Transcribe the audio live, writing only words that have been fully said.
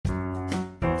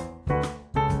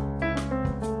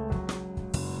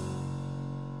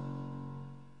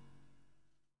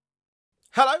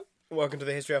Hello, welcome to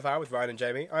the History of Hour with Ryan and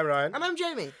Jamie. I'm Ryan. And I'm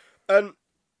Jamie.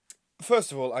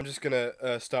 First of all, I'm just going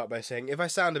to start by saying if I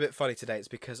sound a bit funny today, it's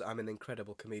because I'm an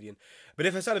incredible comedian. But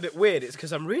if I sound a bit weird, it's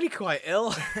because I'm really quite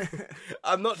ill.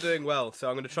 I'm not doing well, so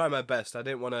I'm going to try my best. I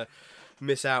didn't want to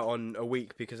miss out on a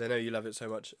week because I know you love it so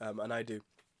much, and I do.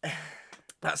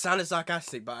 That sounded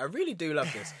sarcastic, but I really do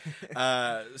love this.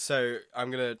 So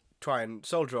I'm going to try and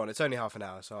soldier on. It's only half an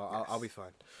hour, so I'll be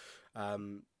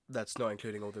fine. That's not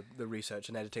including all the research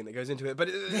and editing that goes into it, but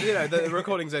the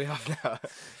recording's only half an hour.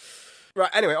 Right,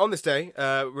 anyway, on this day,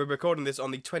 we're recording this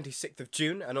on the 26th of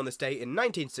June, and on this day in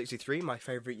 1963, my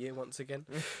favourite year once again,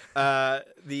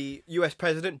 the US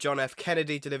President John F.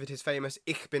 Kennedy delivered his famous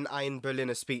Ich bin ein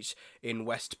Berliner speech in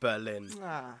West Berlin,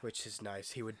 which is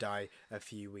nice. He would die a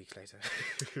few weeks later,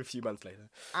 a few months later.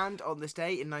 And on this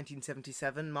day in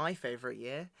 1977, my favourite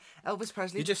year, Elvis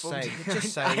Presley. You're just performed...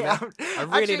 saying that. I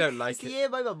really Actually, don't like it's it. the year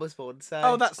my mum was born, so...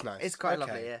 Oh, that's nice. It's quite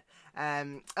Okay. lovely, yeah.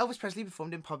 Elvis Presley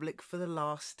performed in public for the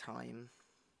last time.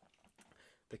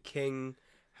 The king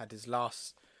had his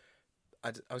last...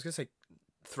 I was going to say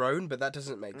throne, but that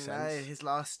doesn't make sense. No, his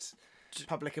last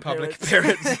public appearance.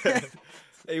 Public appearance.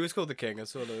 He was called the king. And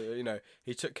sort of,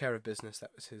 he took care of business.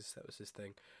 That was his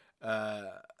thing.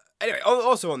 Anyway,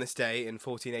 also on this day in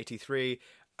 1483,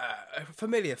 a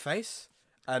familiar face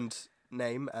and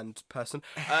name and person,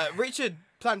 Richard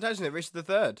Plantagenet, Richard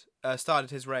III,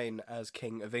 started his reign as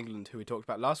King of England, who we talked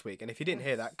about last week. And if you didn't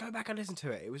hear that, go back and listen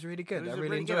to it. It was really good. I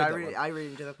really enjoyed that one. I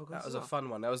really enjoyed that podcast. That was a fun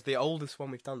one. That was the oldest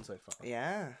one we've done so far.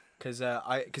 Yeah. Because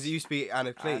it used to be Anne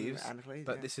of Cleves, Anne of Cleves,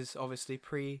 but yeah. this is obviously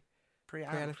pre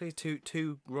Pre-Anne. of Cleves.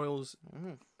 Two royals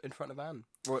in front of Anne,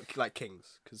 or like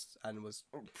kings, because Anne was.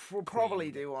 We'll probably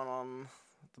do one on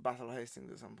the Battle of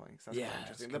Hastings at some point. 'Cause that's quite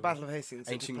interesting. cool. The Battle of Hastings,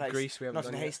 took Ancient place, Greece, we haven't not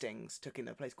in done yet. Hastings, took in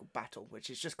a place called Battle,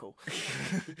 which is just cool.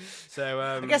 So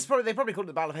I guess they probably called it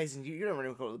the Battle of Hastings. You don't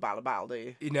really call it the Battle of Battle, do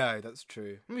you? No, that's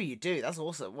true. Maybe you do. That's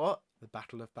awesome. What? The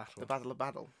Battle of Battle. The Battle of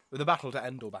Battle. The battle to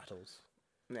end all battles,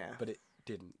 Yeah. but it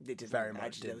didn't. It didn't. Very much.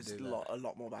 Actually, there was didn't do a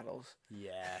lot more battles. that.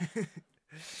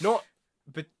 Yeah.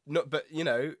 But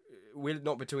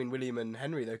not between William and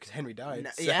Henry though, because Henry died. No,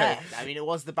 so- yeah. I mean, it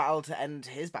was the battle to end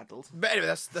his battles. But anyway,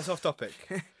 that's off topic.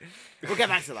 We'll get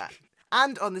back to that.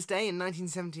 And on this day in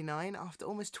 1979, after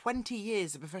almost 20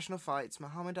 years of professional fights,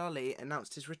 Muhammad Ali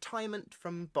announced his retirement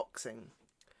from boxing.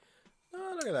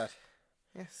 Oh, look at that.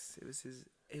 Yes, it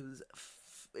was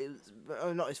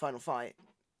not his final fight.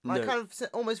 Like No. kind of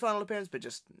almost final appearance, but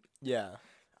just Yeah.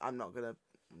 I'm not gonna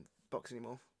box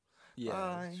anymore. Yeah.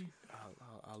 Bye.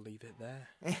 I'll leave it there.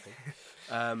 I think.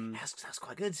 That's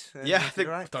quite good. Yeah, I think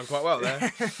you're I've done quite well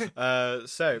there.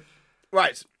 So,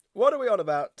 right, what are we on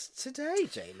about today,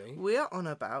 Jamie? We are on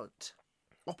about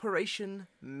Operation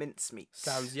Mincemeat.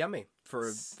 Sounds yummy for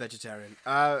a vegetarian.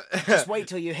 Just wait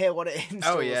till you hear what it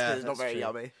installs. Oh, yeah, 'cause it's not that's very true.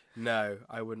 yummy. No,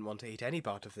 I wouldn't want to eat any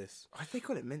part of this. I think they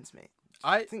call it mincemeat.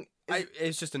 I think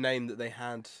it's just a name that they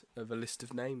had of a list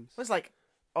of names. it was like,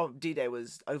 D-Day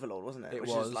was Overlord, wasn't it? It Which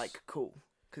was. is like cool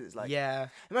because it's like Yeah,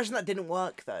 Imagine that didn't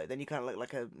work though. Then you kind of look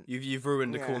like a you've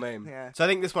ruined a Yeah, cool name. yeah. So I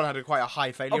think this one had quite a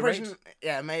high failure Operation. rate.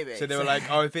 Yeah, maybe. So they were like,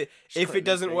 oh, if call it it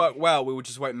doesn't mincemeat. work well, we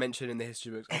just won't mention in the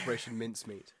history books Operation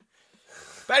Mincemeat.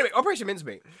 But anyway, Operation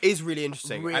Mincemeat is really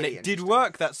interesting, and Really it did interesting.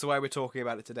 work. That's why we're talking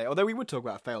about it today. Although we would talk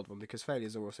about a failed one because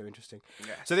failures are also interesting.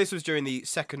 Yeah. So this was during the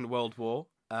Second World War.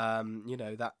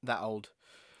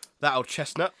 That old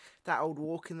chestnut. that old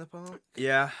walk in the park.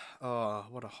 Yeah. Oh,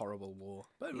 what a horrible war,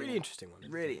 but really Yeah. interesting one.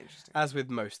 isn't Really it? interesting. As with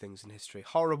most things in history,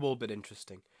 horrible but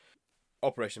interesting.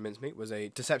 Operation Mincemeat was a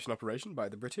deception operation by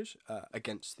the British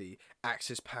against the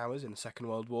Axis powers in the Second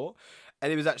World War.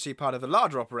 And it was actually part of a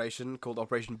larger operation called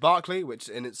Operation Barclay, which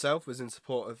in itself was in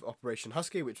support of Operation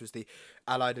Husky, which was the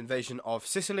Allied invasion of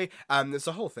Sicily. And there's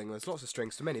a whole thing. There's lots of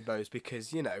strings to many bows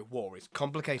because, war is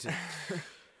complicated.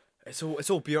 It's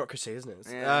all bureaucracy, isn't it?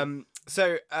 Yeah.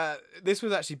 So this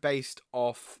was actually based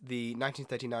off the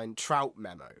 1939 Trout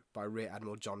Memo by Rear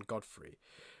Admiral John Godfrey.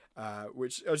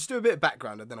 Which I'll just do a bit of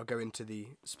background and then I'll go into the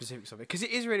specifics of it because it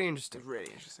is really interesting.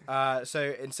 Really interesting.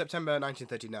 So in September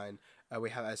 1939, we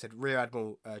have, as I said, Rear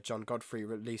Admiral John Godfrey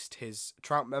released his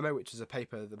Trout Memo, which is a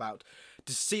paper about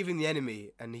deceiving the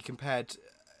enemy, and he compared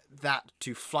that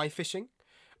to fly fishing.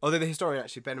 Although the historian,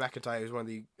 actually, Ben McIntyre, is one of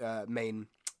the main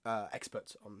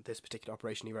experts on this particular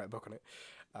operation. He wrote a book on it,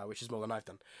 which is more than I've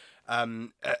done.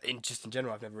 In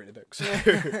general, I've never written a book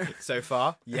so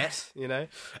far yet.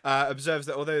 Observes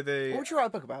that although What would you write a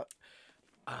book about?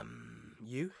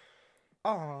 you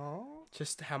Oh.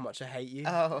 just how much I hate you.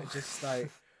 Oh. Just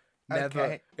like never.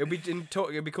 Okay.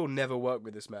 It'll be called Never Work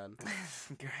with This Man,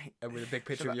 Great. and with a big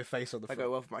picture Should of your face on the That front.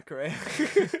 go well for my career.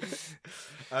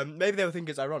 Maybe they'll think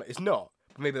it's ironic. It's not.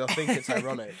 Maybe they'll think it's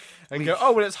ironic and go,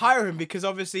 "Oh, well, let's hire him because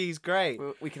obviously he's great."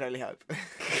 We can only hope.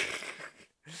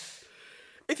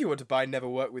 If you want to buy Never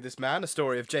Work With This Man, a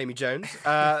story of Jamie Jones,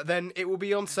 then it will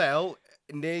be on sale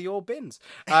near your bins.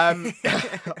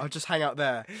 I'll just hang out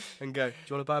there and go, "Do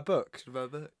you want to buy a book?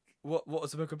 What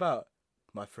was the book about?"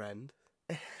 "My friend,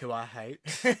 who I hate."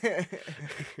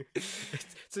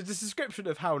 It's a description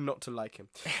of how not to like him.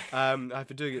 I've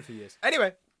been doing it for years.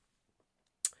 Anyway.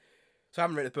 So I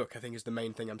haven't read a book, I think is the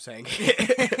main thing I'm saying. So,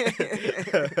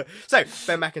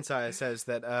 Ben McIntyre says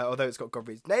that although it's got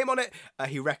Godfrey's name on it,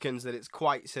 he reckons that it's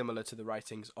quite similar to the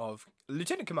writings of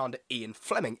Lieutenant Commander Ian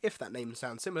Fleming. If that name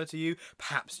sounds similar to you,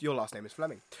 perhaps your last name is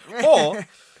Fleming. Or,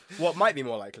 what might be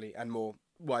more likely and more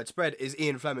widespread is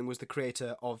Ian Fleming was the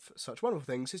creator of such wonderful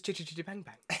things as Chitty Chitty Bang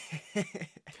Bang.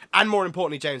 And more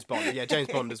importantly, James Bond. Yeah, James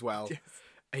Bond as well. Yes.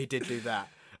 He did do that.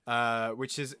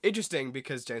 Which is interesting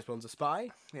because James Bond's a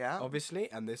spy,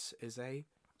 obviously, and this is a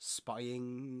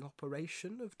spying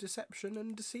operation of deception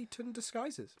and deceit and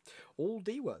disguises. All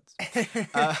D words.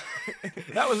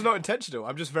 That was not intentional.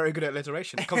 I'm just very good at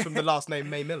alliteration. It comes from the last name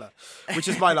May Miller, which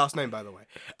is my last name, by the way.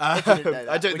 I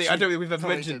don't think we've ever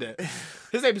mentioned it.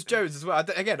 His name is Jones as well.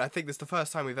 Again, I think this is the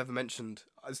first time we've ever mentioned.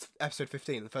 It's episode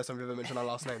 15, the first time we've ever mentioned our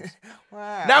last names.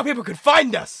 Wow. Now people can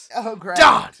find us. Oh, great.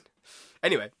 Darn.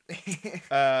 Anyway,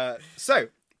 so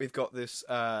we've got this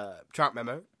Trout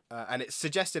memo, and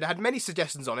it had many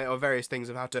suggestions on it of various things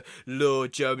of how to lure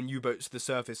German U-boats to the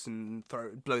surface and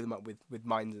blow them up with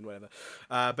mines and whatever.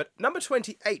 But number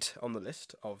 28 on the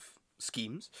list of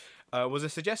schemes was a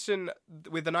suggestion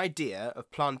with an idea of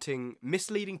planting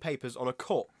misleading papers on a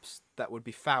corpse that would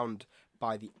be found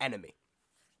by the enemy.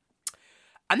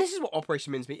 And this is what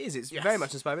Operation Mincemeat is. It's very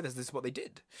much inspired by this. This is what they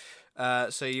did.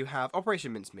 So you have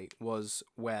Operation Mincemeat was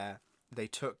where they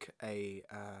took a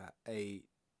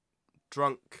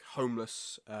drunk,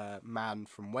 homeless man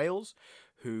from Wales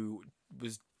who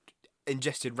was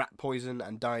ingested rat poison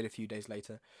and died a few days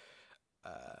later.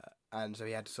 And so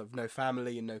he had sort of no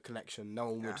family and no connection. No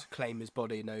one would claim his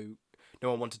body. No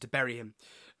one wanted to bury him.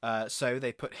 So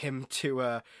they put him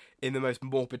to, in the most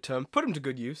morbid term, put him to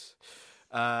good use.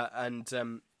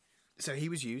 So he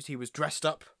was used. He was dressed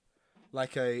up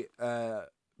like a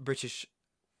British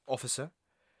officer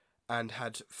and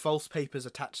had false papers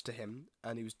attached to him,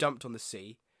 and he was dumped on the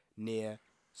sea near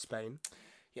Spain.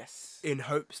 Yes. In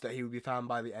hopes that he would be found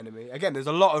by the enemy. Again, there's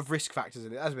a lot of risk factors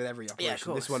in it, as with every operation. Yeah, of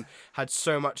course. This one had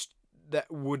so much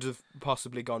that would have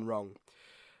possibly gone wrong.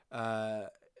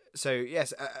 This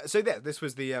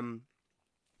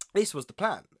was the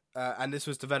plan. And this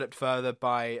was developed further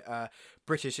by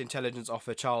British intelligence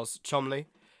officer Charles Cholmondeley,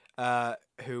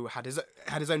 who had his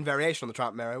own variation on the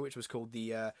Trout Memo, which was called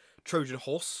the Trojan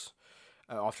Horse,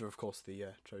 after, of course, the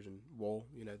Trojan War.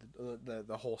 You know,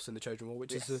 the horse in the Trojan War,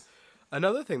 which is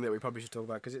another thing that we probably should talk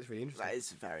about because it's really interesting. That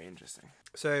is very interesting.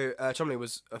 So Cholmondeley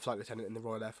was a flight lieutenant in the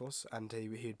Royal Air Force, and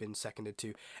he had been seconded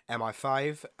to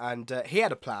MI5, and he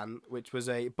had a plan, which was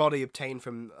a body obtained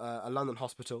from a London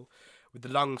hospital, with the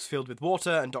lungs filled with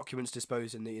water and documents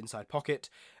disposed in the inside pocket,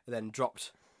 then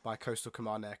dropped by Coastal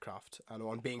Command aircraft. And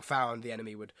on being found, the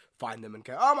enemy would find them and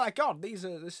go, "Oh my God, these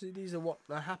are what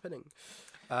are happening,"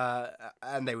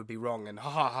 and they would be wrong, and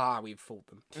ha, we've fooled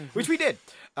them, which we did.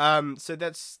 So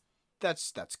that's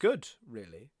good,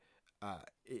 really.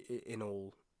 In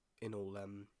all,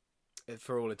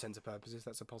 for all intents and purposes,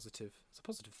 that's a positive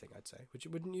thing, I'd say.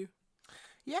 Wouldn't you?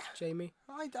 Yeah, Jamie.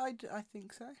 I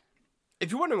think so. If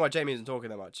you're wondering why Jamie isn't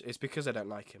talking that much, it's because I don't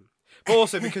like him, but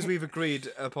also because we've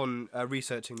agreed upon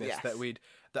researching this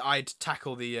that I'd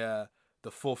tackle the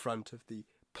forefront of the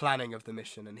planning of the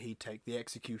mission, and he'd take the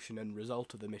execution and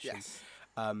result of the mission. Yes.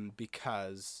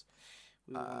 Because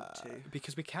we want to.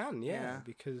 Because we can,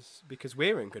 because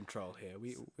we're in control here.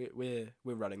 We're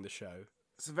running the show.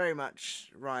 So very much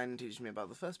Ryan teaches me about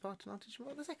the first part, and I'll teach him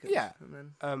about the second. Yeah. And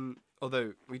then...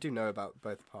 although we do know about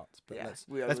both parts, but let's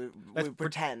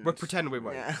pretend. We'll pretend we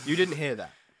won't. Yeah. You didn't hear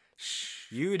that.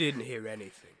 Shh. You didn't hear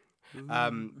anything.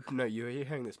 No, you're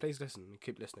hearing this. Please listen.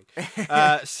 Keep listening.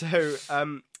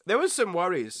 There was some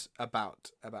worries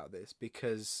about this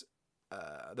because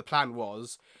the plan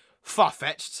was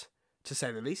far-fetched, to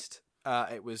say the least.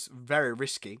 It was very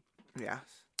risky. Yeah.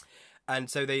 And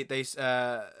so they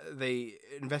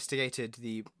investigated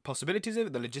the possibilities of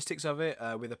it, the logistics of it,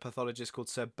 with a pathologist called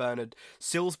Sir Bernard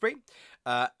Silsbury,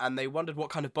 and they wondered what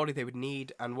kind of body they would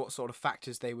need and what sort of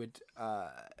factors they would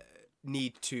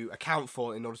need to account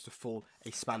for in order to fool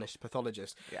a Spanish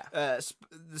pathologist. Yeah.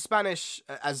 The Spanish,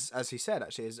 as he said,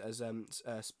 actually, as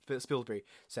Spilsbury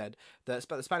said, the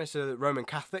Spanish are Roman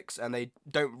Catholics, and they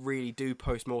don't really do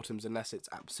post-mortems unless it's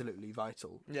absolutely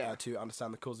vital to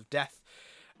understand the cause of death.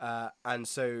 And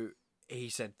so he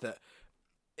said that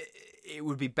it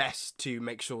would be best to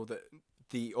make sure that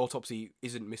the autopsy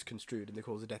isn't misconstrued and the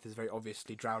cause of death is very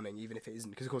obviously drowning, even if it isn't,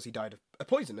 because of course he died of a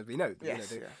poison, as we know.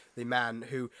 Yes, the man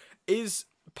who is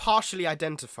partially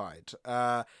identified.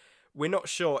 We're not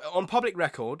sure. On public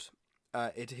record,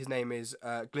 his name is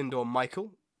Glyndor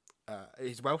Michael.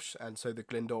 He's Welsh, and so the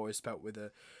Glyndor is spelt with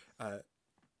a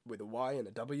Y and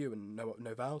a W and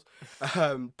no vowels.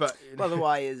 But well, the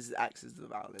Y acts as the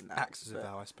vowel in that. Acts as a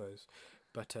vowel, I suppose.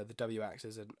 But the W acts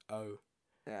as an O.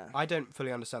 Yeah. I don't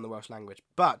fully understand the Welsh language,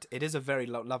 but it is a very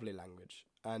lovely language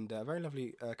and a very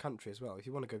lovely country as well. If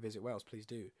you want to go visit Wales, please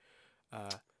do.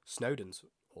 Snowdon's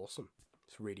awesome.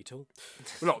 It's really tall.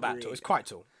 Well, not that really tall. It's quite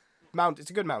tall. It's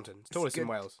a good mountain. It's tallest in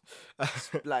Wales.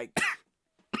 Like,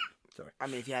 sorry. I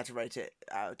mean, if you had to rate it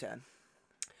out of 10.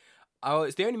 Oh,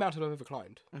 it's the only mountain I've ever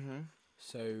climbed. Mm-hmm.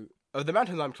 So, of the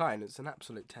mountains I'm climbing, it's an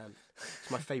absolute 10.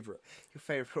 It's my favourite. Your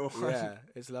favourite one? Yeah,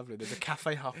 it's lovely. There's a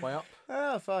cafe halfway up.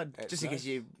 Oh, fun. It's Just in nice. case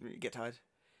you get tired.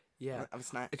 Yeah. Have a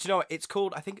snack. Do you know what it's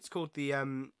called? I think it's called the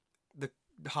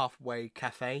Halfway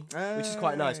Cafe, which is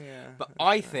quite nice. Yeah. But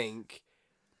I think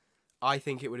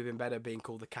it would have been better being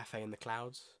called the Cafe in the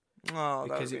Clouds, Oh,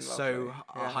 because it's so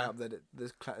high up that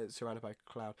it's surrounded by a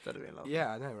cloud. That'd have been lovely. Yeah,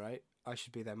 I know, right? I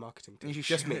should be their marketing team. You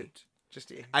Just should. me. Just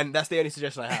you. And that's the only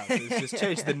suggestion I have. Is just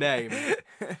change the name,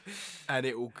 and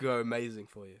it will go amazing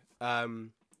for you.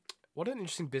 What an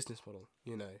interesting business model,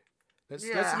 you know. Let's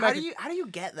how do you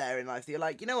get there in life? You're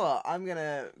like, you know what? I'm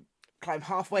gonna climb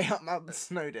halfway up Mount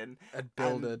Snowdon and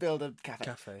build a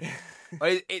cafe.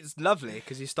 Well, it's lovely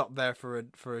because you stop there for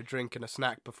a drink and a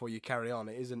snack before you carry on.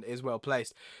 It is well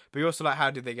placed, but you're also like,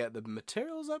 how do they get the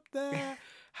materials up there?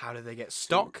 How do they get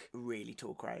stock? Really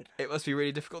tall crowd. It must be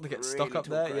really difficult to get Really stock up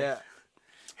tall there. crowd. Yeah.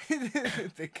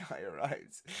 The guy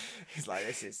arrives. He's like,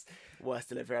 this is the worst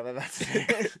delivery I've ever had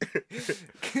to do.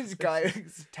 This guy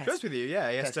Just with you, yeah.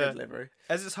 He has to, delivery.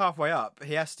 as it's halfway up,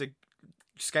 he has to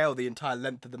scale the entire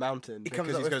length of the mountain He comes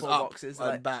because up he with goes 4 up boxes, and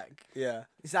like- back. Yeah.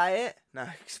 Is that it? No,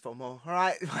 it's 4 more. All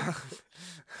right.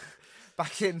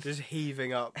 Back in. Just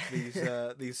heaving up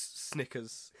these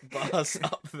Snickers bars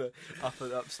up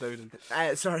Snowdon.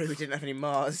 Sorry, we didn't have any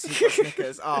Mars. You've got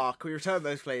Snickers. Oh, can we return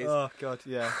those, please? Oh God,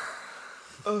 yeah.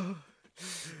 Oh,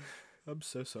 I'm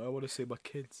so sorry. I want to see my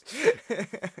kids.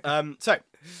 So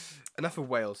enough of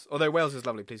Wales. Although Wales is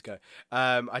lovely, please go.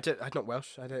 I'm not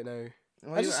Welsh. I don't know.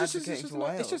 Why are you advocating for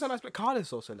Wales? It's just a nice. But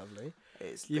Cardiff's also lovely.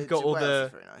 Wales got all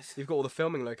is very nice. You've got all the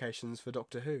filming locations for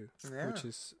Doctor Who, Yeah. which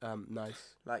is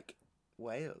nice. Like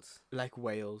Wales. Like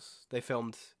Wales, they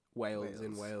filmed Wales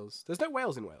in Wales. Wales. There's no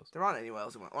Wales in Wales. There aren't any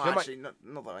Wales in Wales. Well, There might- actually,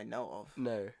 not that I know of.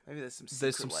 No, Maybe there's some secret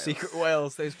there's some Wales. secret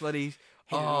Wales. Those bloody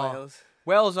Hidden Oh. Wales.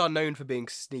 Whales are known for being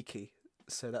sneaky,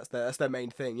 so that's their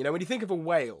main thing. You know, when you think of a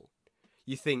whale,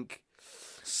 you think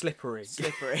slippery.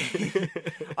 Slippery.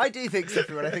 I do think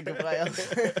slippery when I think of Wales.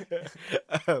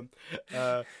 Do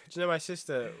you know my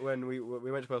sister, when we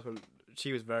went to Wales when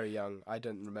she was very young? I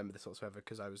don't remember this whatsoever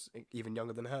because I was even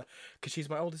younger than her because she's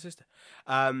my older sister.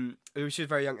 She was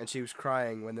very young and she was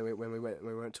crying when we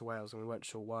went to Wales and we weren't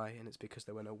sure why, and it's because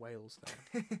there were no whales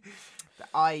there.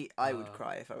 I would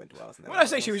cry if I went to Wales. When I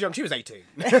say she was young, she was 18.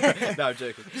 No, I'm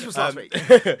joking. This was last week.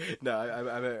 No,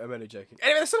 I'm only joking.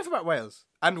 Anyway, there's stuff about Wales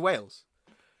and Wales.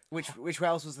 Which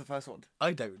Wales was the first one?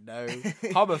 I don't know.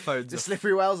 Homophones. The are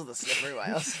slippery Wales or the slippery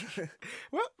Wales?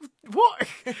 What?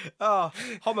 Oh,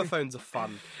 homophones are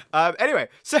fun. Anyway,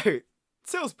 so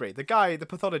Salisbury, the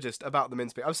pathologist about the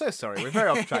mincemeat. I'm so sorry, we're very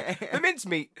off track. The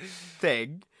mincemeat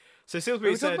thing. So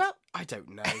Salisbury What are we said, talking I don't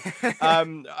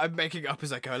know. I'm making it up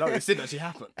as I go along. This didn't actually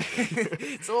happen.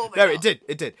 It's all No, it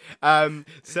did.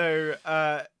 So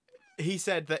he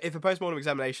said that if a postmortem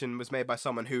examination was made by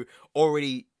someone who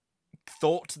already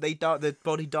thought the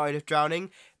body died of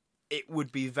drowning, it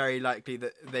would be very likely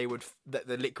that that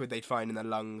the liquid they'd find in the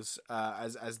lungs,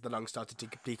 as the lungs started to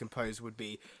decompose, would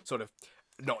be sort of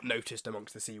not noticed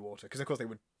amongst the seawater, because of course they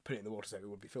would put it in the water so it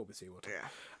would be filled with seawater.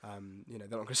 Yeah. You know,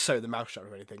 they're not going to sew the mouth shut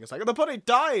or anything. It's like, the body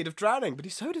died of drowning, but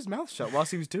he sewed his mouth shut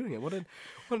whilst he was doing it. What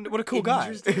a cool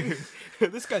guy.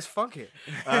 This guy's funky.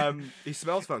 He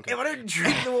smells funky. If I don't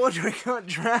drink the water, I can't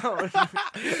drown.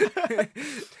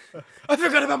 I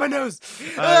forgot about my nose.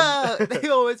 They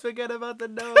always forget about the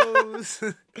nose.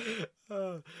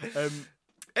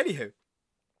 Anywho,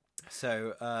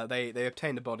 so they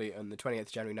obtained the body on the 28th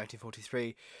of January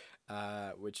 1943.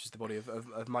 which is the body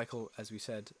of Michael, as we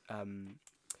said.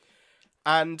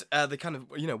 And they kind of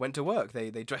went to work.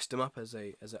 They dressed him up as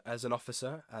an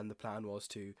officer, and the plan was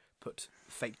to put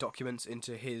fake documents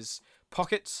into his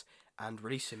pockets and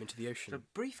release him into the ocean. A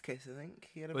briefcase, I think.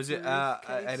 He had a Was it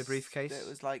had a briefcase? That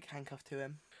was like handcuffed to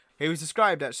him. He was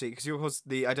described actually because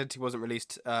the identity wasn't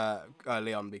released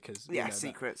early on because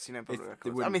secrets. Public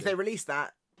records. wouldn't If they released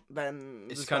that, then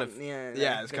it's kind of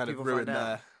it's kind of ruined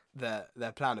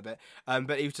their plan a bit.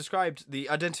 But he was described, the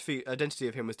identity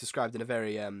of him was described in a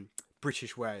very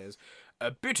British way as a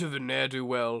bit of a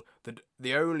ne'er-do-well that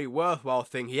the only worthwhile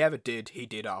thing he ever did, he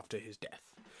did after his death.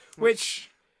 Which,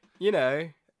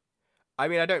 I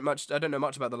mean, I don't know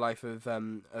much about the life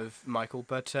of Michael,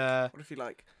 but what if he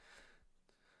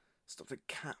stopped a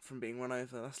cat from being run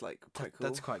over? That's quite cool.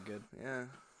 That's quite good. Yeah.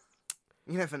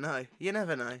 You never know.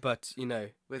 But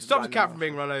With stopped a cat random from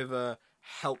being run over,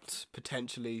 helped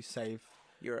potentially save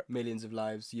Europe. millions of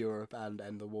lives, Europe, and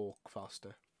end the war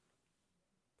faster.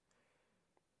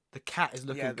 The cat is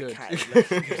looking good. Cat is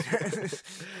looking good.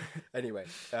 Anyway,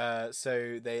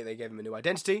 so they gave him a new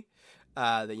identity.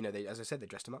 They as I said, they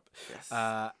dressed him up. Yes.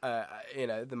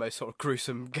 The most sort of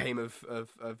gruesome game of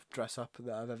dress up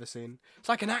that I've ever seen. It's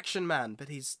like an action man, but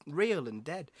he's real and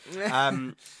dead.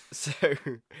 So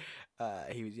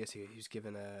he was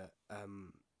given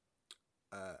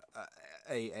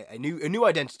a new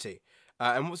identity.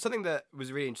 And something that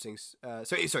was really interesting.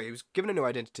 He was given a new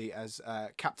identity as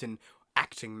Captain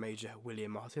Acting Major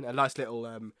William Martin. A nice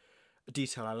little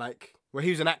detail I like, where he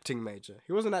was an acting major.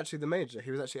 He wasn't actually the major,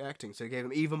 he was actually acting, so it gave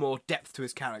him even more depth to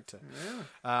his character.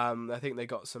 Yeah. I think they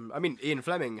got some... I mean, Ian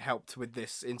Fleming helped with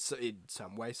this in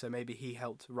some way, so maybe he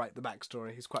helped write the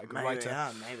backstory. He's quite a good writer.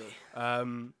 Yeah, maybe.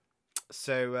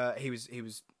 He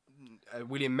was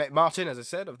William Martin, as I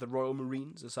said, of the Royal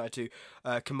Marines, assigned to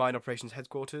Combined Operations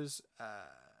Headquarters.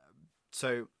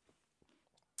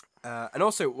 And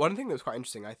also, one thing that was quite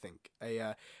interesting, I think,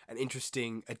 an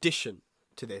interesting addition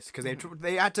to this, because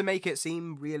they had to make it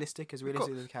seem as realistic as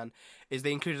they can, is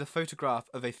they included a photograph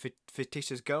of a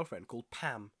fictitious girlfriend called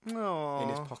Pam in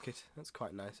his pocket. That's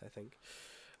quite nice, I think.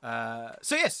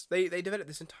 So yes, they developed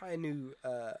this entire new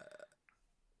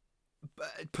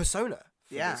persona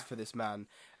for this man,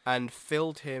 and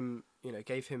filled him,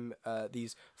 gave him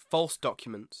these false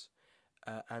documents,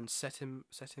 and set him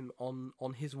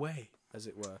on his way, as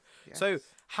it were. Yes. So,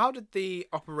 how did the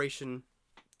operation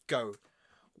go?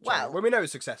 Well, we know it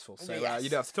was successful, so you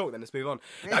don't have to talk then. Let's move on.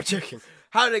 No, I'm joking.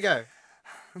 How did it go?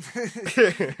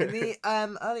 In the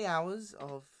early hours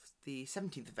of the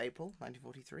 17th of April,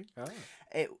 1943,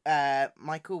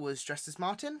 Michael was dressed as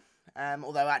Martin.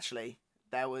 Although actually,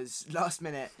 there was last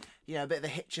minute, a bit of a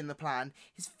hitch in the plan.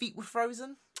 His feet were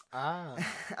frozen. And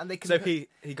they so he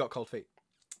got cold feet.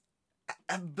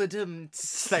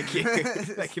 Thank you.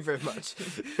 Thank you very much.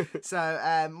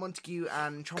 So, Montague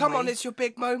and Cholmondeley... Come on, it's your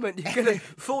big moment. You're going to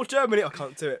fool Germany. I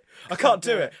can't do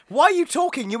it. Why are you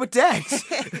talking? You were dead.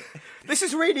 This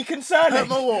is really concerning. Put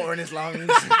more water in his lungs.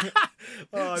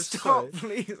 I'm Stop,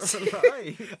 sorry. please.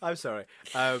 I'm sorry.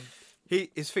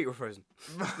 His feet were frozen.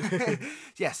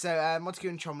 Yeah, so Montague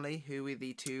and Cholmondeley, who were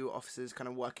the two officers kind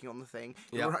of working on the thing,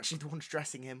 were actually the ones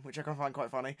dressing him, which I can find quite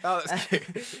funny. Oh, that's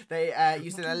cute. They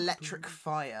used an electric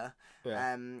fire.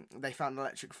 Yeah. They found an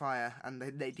electric fire, and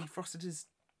they defrosted his...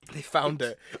 They found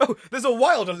it. Oh, there's a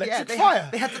wild electric fire.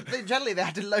 They had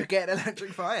to locate an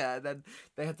electric fire, and then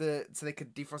they had to... So they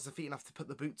could defrost the feet enough to put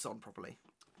the boots on properly.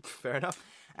 Fair enough.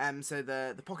 So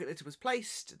the pocket litter was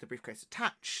placed, the briefcase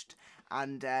attached,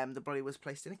 and the body was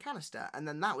placed in a canister, and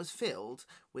then that was filled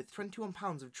with 21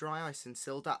 pounds of dry ice and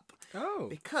sealed up. Oh.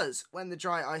 Because when the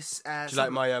dry ice... Do you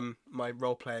like my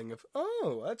role playing of,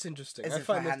 that's interesting. As if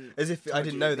I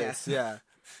didn't know this, yeah.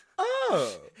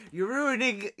 Oh. You're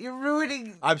ruining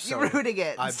I'm sorry. You're ruining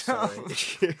it. I'm sorry.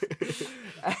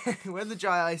 When the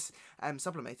dry ice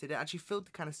sublimated, it actually filled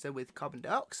the canister with carbon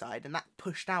dioxide, and that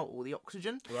pushed out all the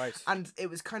oxygen. Right. And it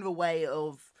was kind of a way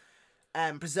of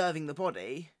preserving the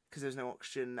body, because there's no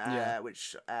oxygen,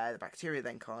 which the bacteria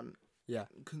then can't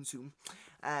consume,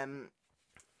 and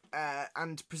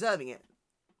preserving it,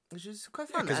 which is quite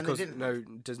fun. Because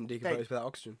doesn't decompose without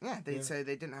oxygen. So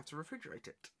they didn't have to refrigerate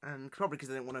it, and probably because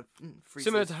they didn't want to freeze.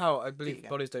 Similar to how I believe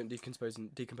bodies don't decompose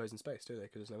in space, do they?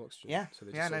 Because there's no oxygen. Yeah. So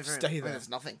they just sort of stay there. There's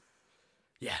nothing.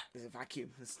 Yeah. There's a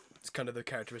vacuum. It's kind of the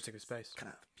characteristic of space.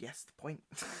 Yes, the point.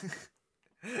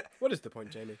 What is the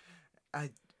point, Jamie? I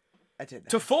don't know.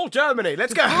 To fall Germany!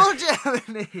 Let's go! Fall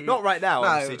Germany! Not right now,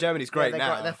 obviously. Germany's great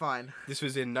now. They're fine. This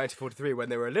was in 1943 when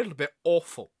they were a little bit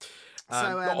awful.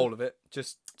 Not all of it,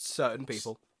 just certain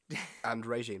people. And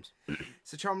regimes.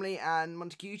 So Cholmondeley and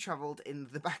Montague travelled in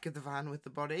the back of the van with the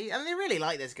body. I mean, they really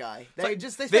like this guy. They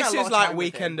spent This a lot is of like time with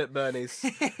Weekend him. at Bernie's.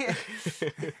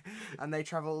 And they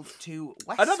travelled to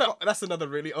West That's another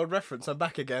really old reference. I'm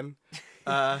back again.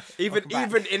 Welcome back.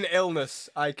 Even in illness,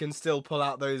 I can still pull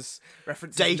out those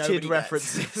references dated nobody gets.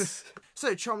 references.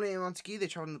 So Cholmondeley and Montague, they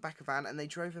travelled in the back of a van and they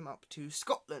drove him up to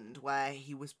Scotland, where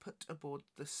he was put aboard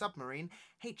the submarine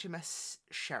HMS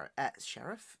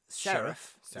Sheriff.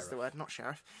 Is the word, not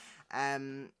Sheriff.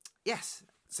 Yes.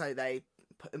 So they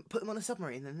put him on a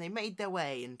submarine, and they made their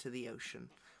way into the ocean.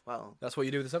 Well, That's what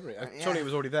you do with the submarine. yeah. Surely it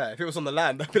was already there. If it was on the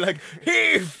land, I'd be like,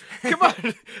 heave! Come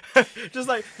on! Just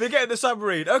like, they get in the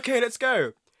submarine. Okay, let's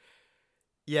go.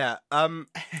 Yeah,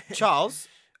 Charles,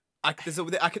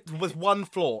 there's one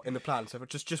flaw in the plan. So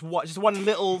just one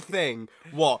little thing.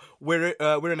 What? We're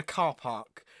in a car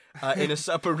park. In a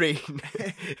submarine.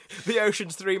 The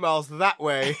ocean's 3 miles that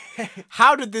way.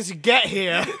 How did this get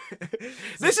here?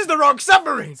 This is the wrong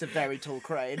submarine! it's a very tall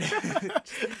crane.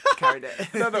 Carried it.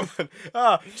 Another one.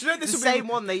 Do you know this The would same be...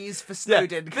 one they used for Yeah,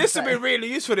 Snowden. this would be cafe. really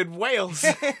useful in Wales.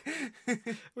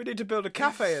 We need to build a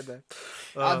cafe in there.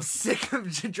 I'm sick of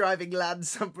driving land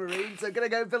submarines. I'm gonna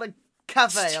go build a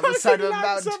cafe on the side of a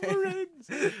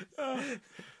mountain.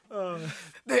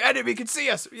 The enemy can see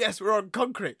us. Yes, we're on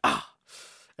concrete.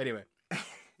 Anyway.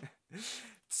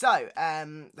 So,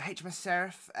 the HMS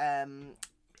Seraph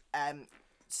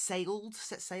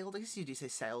sailed. I guess you do say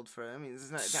sailed for him. I mean,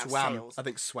 there's no Swam. sails. I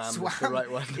think swam is the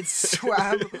right one. It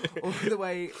swam all the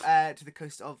way to the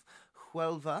coast of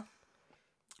Huelva,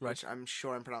 which I'm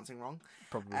sure I'm pronouncing wrong.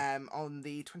 Probably. On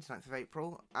the 29th of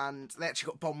April, and they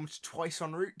actually got bombed twice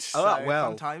en route. Oh, so well.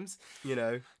 fun times. You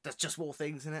know. There's just more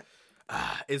things in it.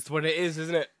 It's what it is,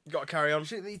 isn't it? Got to carry on.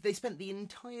 Actually, they spent the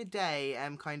entire day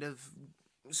kind of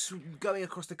going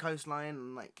across the coastline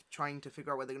and like trying to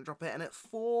figure out where they're going to drop it. And at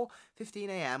 4:15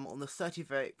 a.m. on the 30th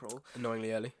of April,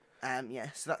 Annoyingly early. yeah,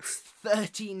 so that's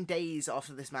 13 days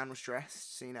after this man was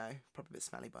dressed. So, you know, probably a bit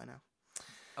smelly by now.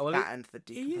 Oh, well, That and the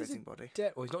decomposing body.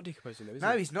 Well, he's not decomposing though, is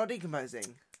No, he? he's not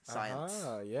decomposing. Science.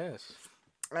 Yes.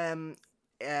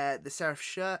 The Seraph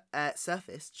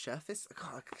surfaced.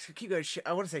 God, I keep going.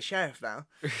 I want to say sheriff now.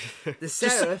 The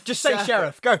Seraph. Just say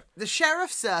sheriff. Go. The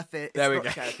sheriff surfaced. There we It's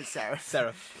not go. Sheriff, it's Seraph.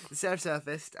 Seraph. The Seraph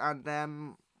surfaced,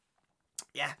 and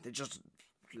yeah, they just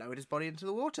lowered his body into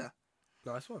the water.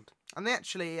 Nice one. And they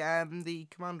actually, the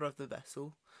commander of the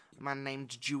vessel, a man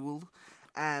named Jewel,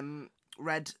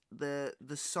 read the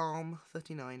Psalm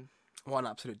 39. What an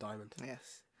absolute diamond.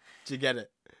 Yes. Do you get it?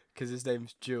 Because his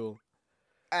name's Jewel.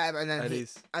 And then And he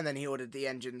he's- ordered the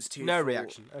engines to No fall-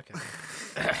 reaction. Okay.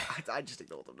 I just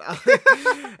ignored them now.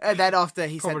 And then after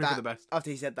he Probably for said the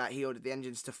that, best. he ordered the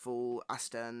engines to fall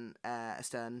astern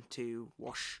to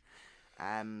wash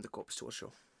the corpse towards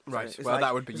shore. So Right, it was well,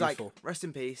 that would be it was useful. Like, rest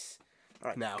in peace. All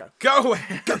right, Now. go. Go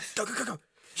away. Go.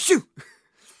 Shoo.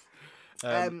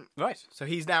 Um, Right. So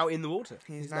he's now in the water.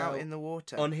 He's now in the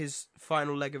water. On his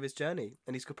final leg of his journey.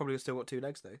 And he's probably still got 2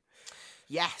 legs, though.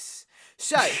 Yes.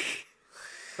 So,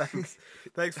 Thanks.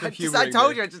 Thanks for I humouring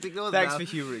told me. you I just ignored Thanks them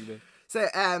for humouring me. So,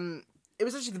 it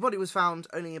was actually, the body was found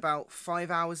only about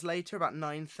 5 hours later, about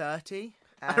 9:30.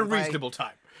 At a reasonable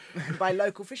time. by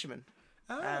local fishermen.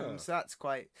 Oh. So that's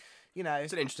quite, you know,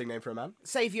 It's an interesting name for a man.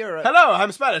 save Europe. Hello,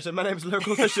 I'm Spanish and my name's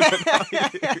Local Fisherman.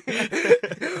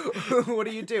 What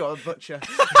do you do? I'm a butcher.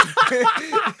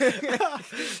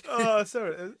 Oh,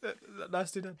 sorry.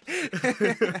 Nicely done.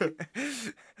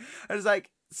 I was like,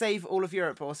 save all of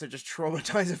Europe, but also just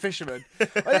traumatize a fisherman.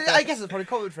 I guess it's probably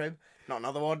common for him. Not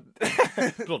another one.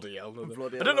 Bloody hell.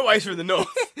 Bloody I don't hell. know why he's from the north.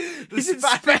 He's in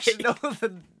Spanish Spain.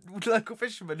 northern local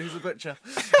fisherman who's a butcher.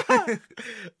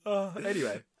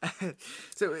 Anyway.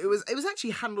 So it was actually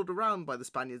handled around by the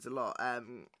Spaniards a lot.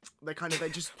 They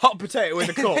just Hot potato with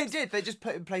a they corpse. did. They just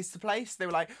put him place to place. They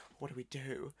were like, "What do we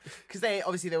do?" Because they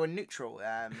were neutral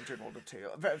during World War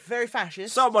II. Very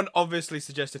fascist. Someone obviously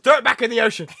suggested, throw it back in the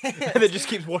ocean. And it just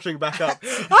keeps washing back up.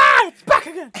 It's back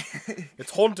again.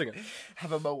 It's haunting it.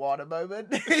 Have a Moana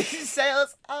moment.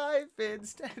 Sails, I've been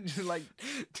just like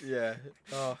Yeah.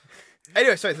 Oh.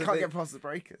 Anyway, sorry. can't get past the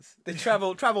breakers. They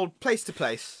travelled place to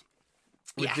place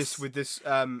with Yes. this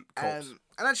corpse.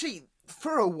 And actually,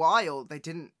 for a while, they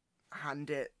didn't hand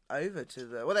it over to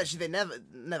the. Well, actually, they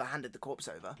never handed the corpse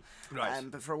over. Right.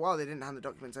 But for a while, they didn't hand the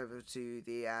documents over to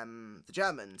the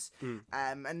Germans. Hmm.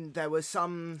 And there were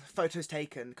some photos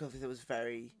taken because there was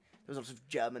lots of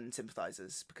German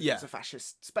sympathisers because it was a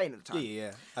fascist Spain at the time.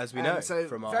 Yeah. As we know so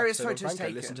from our various episode on photos Franco.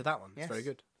 taken. Listen to that one. It's Yes. very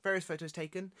good. Various photos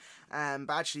taken, but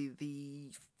actually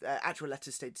the actual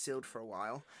letters stayed sealed for a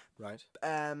while. Right.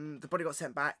 The body got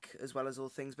sent back as well as all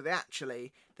things, but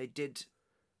they did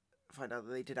find out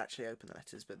that they did actually open the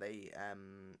letters, but they,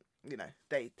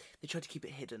 they tried to keep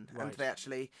it hidden, Right. and they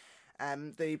actually,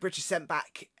 the British sent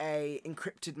back a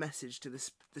encrypted message to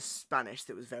the Spanish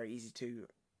that was very easy to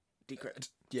decrypt.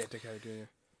 Yeah, decode. Yeah.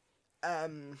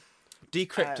 Um,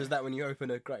 Decrypt is that when you open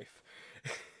a grave?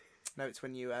 no, it's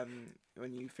when you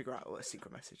figure out a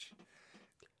secret message.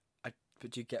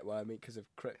 But you get what I mean because of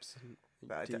crypts.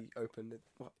 But I don't- Opened it.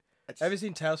 What? Ever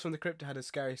seen Tales from the Crypt? It had a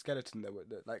scary skeleton that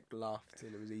like laughed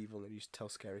and it was evil and used to tell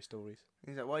scary stories.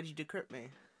 He's like, "Why did you decrypt me?"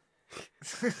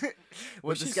 Which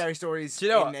What's the is- scary stories Do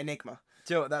you know in what? Enigma?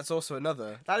 Do you know what? That's also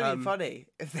another. That'd be funny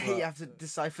if they what? have to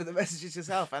decipher the messages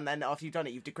yourself, and then after you've done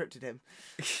it, you've decrypted him.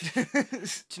 Do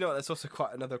you know what? That's also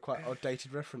quite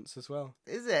outdated reference as well.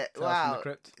 Is it? Tales from Wow! the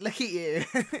Crypt. Look at you.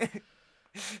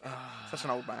 Such an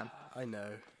old man. I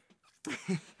know.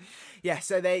 Yeah,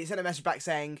 so they sent a message back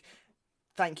saying,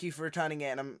 "Thank you for returning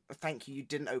it, and thank you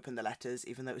didn't open the letters,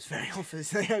 even though it was very obvious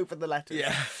they opened the letters."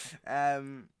 Yeah.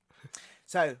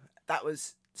 So that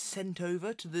was sent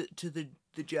over to the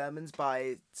Germans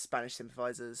by Spanish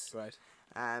sympathisers. Right.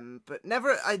 But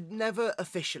never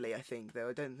officially. I think though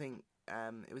I don't think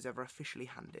it was ever officially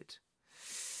handed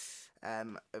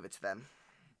over to them.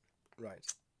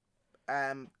 Right.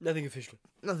 Nothing official.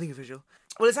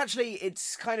 Well,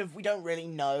 it's kind of, we don't really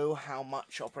know how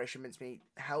much Operation Mincemeat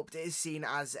helped. It is seen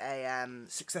as a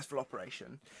successful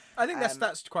operation. I think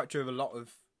that's quite true of a lot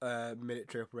of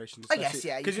military operations. I guess,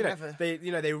 yeah. Because Never...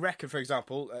 they reckon, for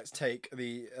example, let's take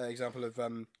the example of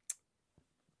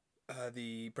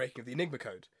the breaking of the Enigma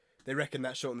code. They reckon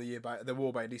that shortened the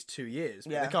war by at least 2 years.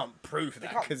 But Yeah. they can't prove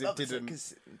that because it didn't.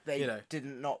 Because they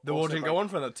didn't not. The war didn't go on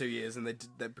for another 2 years, and they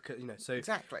because so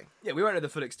Exactly. yeah, we won't know the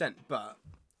full extent, but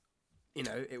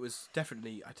it was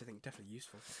definitely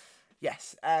useful.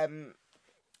 Yes.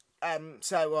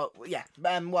 So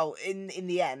well, in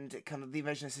the end, it kind of, the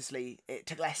invasion of Sicily, it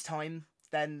took less time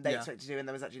than they expected to do, and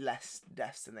there was actually less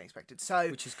deaths than they expected. So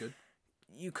Which is good.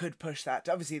 you could push that.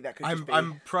 Obviously, that could.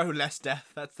 I'm pro less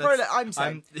death. That's I'm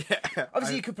saying. yeah.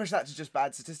 Obviously, you could push that to just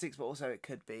bad statistics, but also it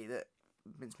could be that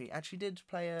Mincemeat actually did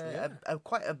play a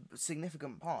quite a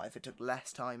significant part if it took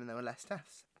less time and there were less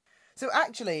deaths. So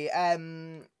actually,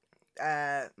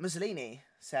 Mussolini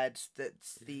said that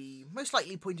the most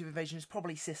likely point of invasion is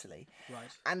probably Sicily.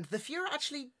 Right. And the Fuhrer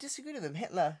actually disagreed with him.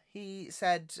 Hitler, he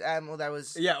said, well, there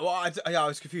was... Yeah, well, I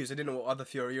was confused. I didn't know what other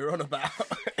Fuhrer you were on about.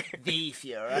 The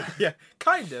Fuhrer. Yeah,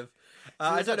 kind of.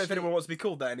 I don't know if actually- anyone wants to be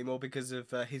called that anymore because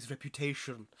of his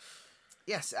reputation.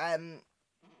 Yes,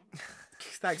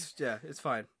 Thanks. Yeah, it's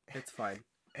fine. It's fine.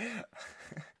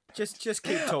 Just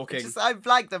keep talking. I've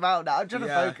blanked them out now. I'm trying to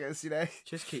Yeah. focus,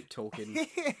 Just keep talking.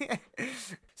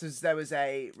 So there was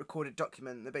a recorded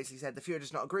document that basically said the Fuhrer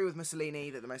does not agree with Mussolini,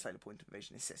 that the most likely point of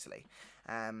invasion is Sicily.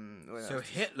 So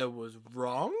Hitler was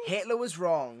wrong? Hitler was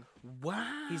wrong.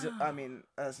 Wow.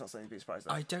 That's not something to be surprised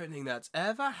at. I don't think that's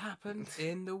ever happened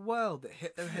in the world, that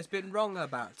Hitler has been wrong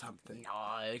about something.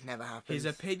 No, it never happened. His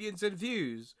opinions and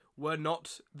views were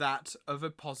not that of a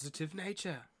positive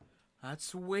nature.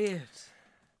 That's weird.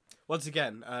 Once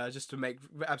again, just to make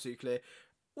absolutely clear,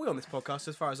 we on this podcast,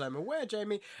 as far as I'm aware,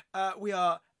 Jamie, we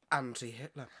are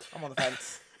anti-Hitler. I'm on the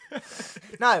fence.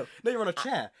 No, you're on a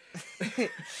chair.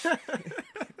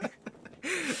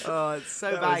 Oh, it's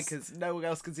so That bad was- because no one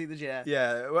else can see the chair.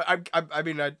 Yeah, well, I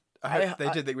mean, I hope they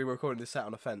did think we were recording this sat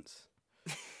on a fence.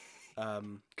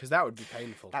 Because that would be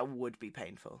painful. That would be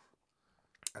painful.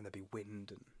 And there'd be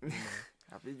wind and...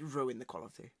 That would ruin the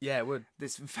quality. Yeah, it would.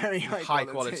 This very High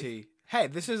quality. Hey,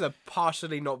 this is a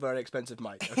partially not very expensive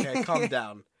mic, okay? Calm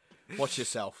down. Watch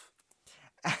yourself.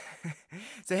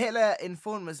 So Hitler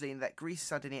informed Mussolini that Greece,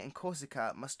 Sardinia and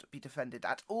Corsica must be defended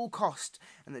at all cost,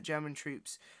 and that German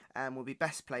troops will be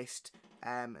best placed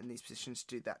in these positions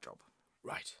to do that job.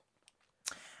 Right.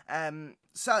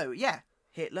 So yeah,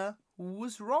 Hitler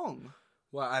was wrong.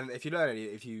 Well, and if you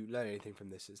learn anything from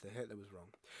this, is that Hitler was wrong.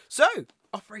 So,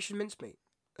 Operation Mincemeat.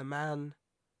 A man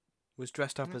was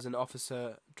dressed up as an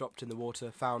officer, dropped in the water,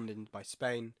 found by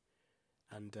Spain,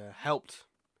 and helped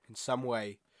in some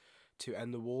way to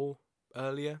end the war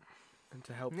earlier and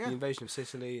to help the invasion of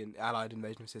Sicily and Allied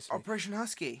invasion of Sicily. Operation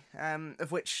Husky,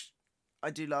 of which I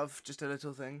do love just a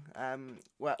little thing.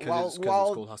 Because it's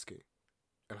called Husky,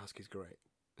 and Husky's great.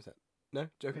 Is that no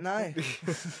joking? No.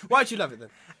 Why'd you love it then?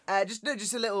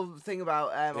 Just a little thing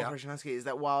about Operation Husky is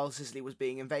that while Sicily was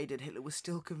being invaded, Hitler was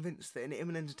still convinced that an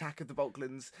imminent attack of the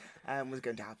Balkans was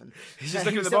going to happen. He's just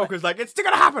looking at the Balkans like, it's still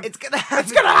gonna happen. It's gonna happen.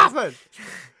 It's gonna happen.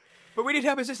 But we need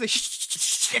help in Sicily.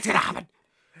 It's gonna happen.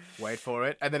 Wait for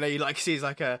it, and then he like sees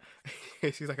like a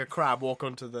crab walk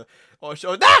onto the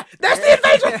shore. Ah, there's the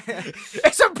invasion!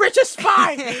 It's a British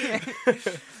spy,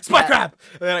 spy crab.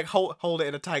 And they like hold it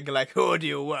in a tank and like, who do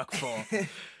you work for?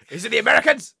 Is it the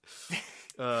Americans?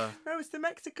 No, it's the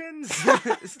Mexicans.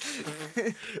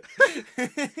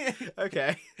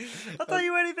 Okay. I'll tell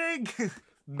you anything.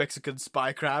 Mexican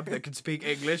spy crab that can speak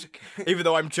English. Even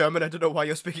though I'm German, I don't know why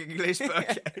you're speaking English, but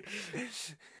okay.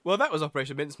 Well, that was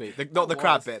Operation Mincemeat. Not the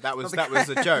crab bit. That was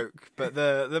a joke. But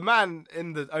the man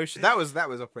in the ocean, that was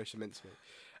Operation Mincemeat.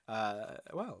 Well,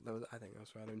 I think that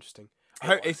was rather interesting. I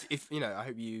hope if I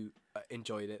hope you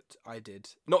enjoyed it. I did.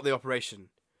 Not the operation.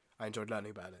 I enjoyed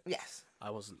learning about it. Yes.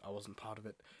 I wasn't part of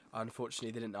it.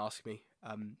 Unfortunately, they didn't ask me.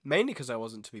 Mainly because I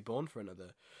wasn't to be born for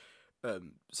another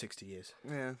 60 years.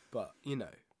 Yeah. But,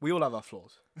 we all have our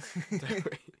flaws. Don't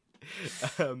we?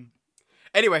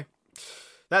 Anyway,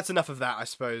 that's enough of that, I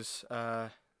suppose.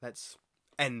 Let's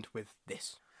end with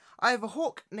this. I have a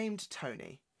hawk named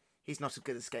Tony. He's not as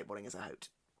good at skateboarding as I hoped.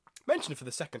 Mentioned for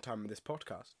the second time in this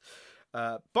podcast.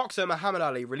 Boxer Muhammad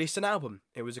Ali released an album.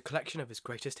 It was a collection of his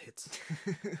greatest hits.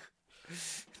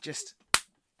 Just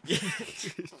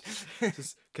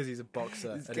because he's a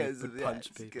boxer and he would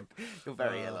punch people. You're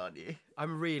very ill, aren't you?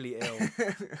 I'm really ill.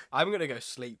 I'm going to go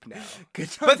sleep now.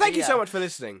 Good But thank you so much for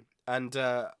listening. And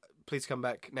please come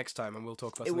back next time and we'll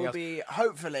talk about something else. It will be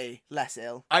hopefully less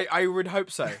ill. I would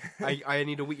hope so. I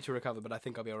need a week to recover, but I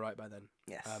think I'll be all right by then.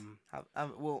 Yes.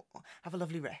 We'll have a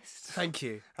lovely rest. Thank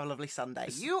you. Have a lovely Sunday.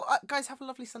 You guys have a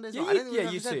lovely Sunday as well. Yeah, I don't think we've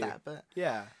ever you said too. that, but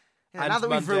Yeah. now that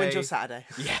we've ruined your Saturday.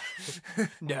 Yeah.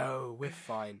 No, we're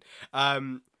fine.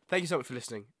 Thank you so much for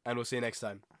listening, and we'll see you next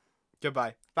time.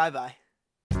 Goodbye. Bye-bye.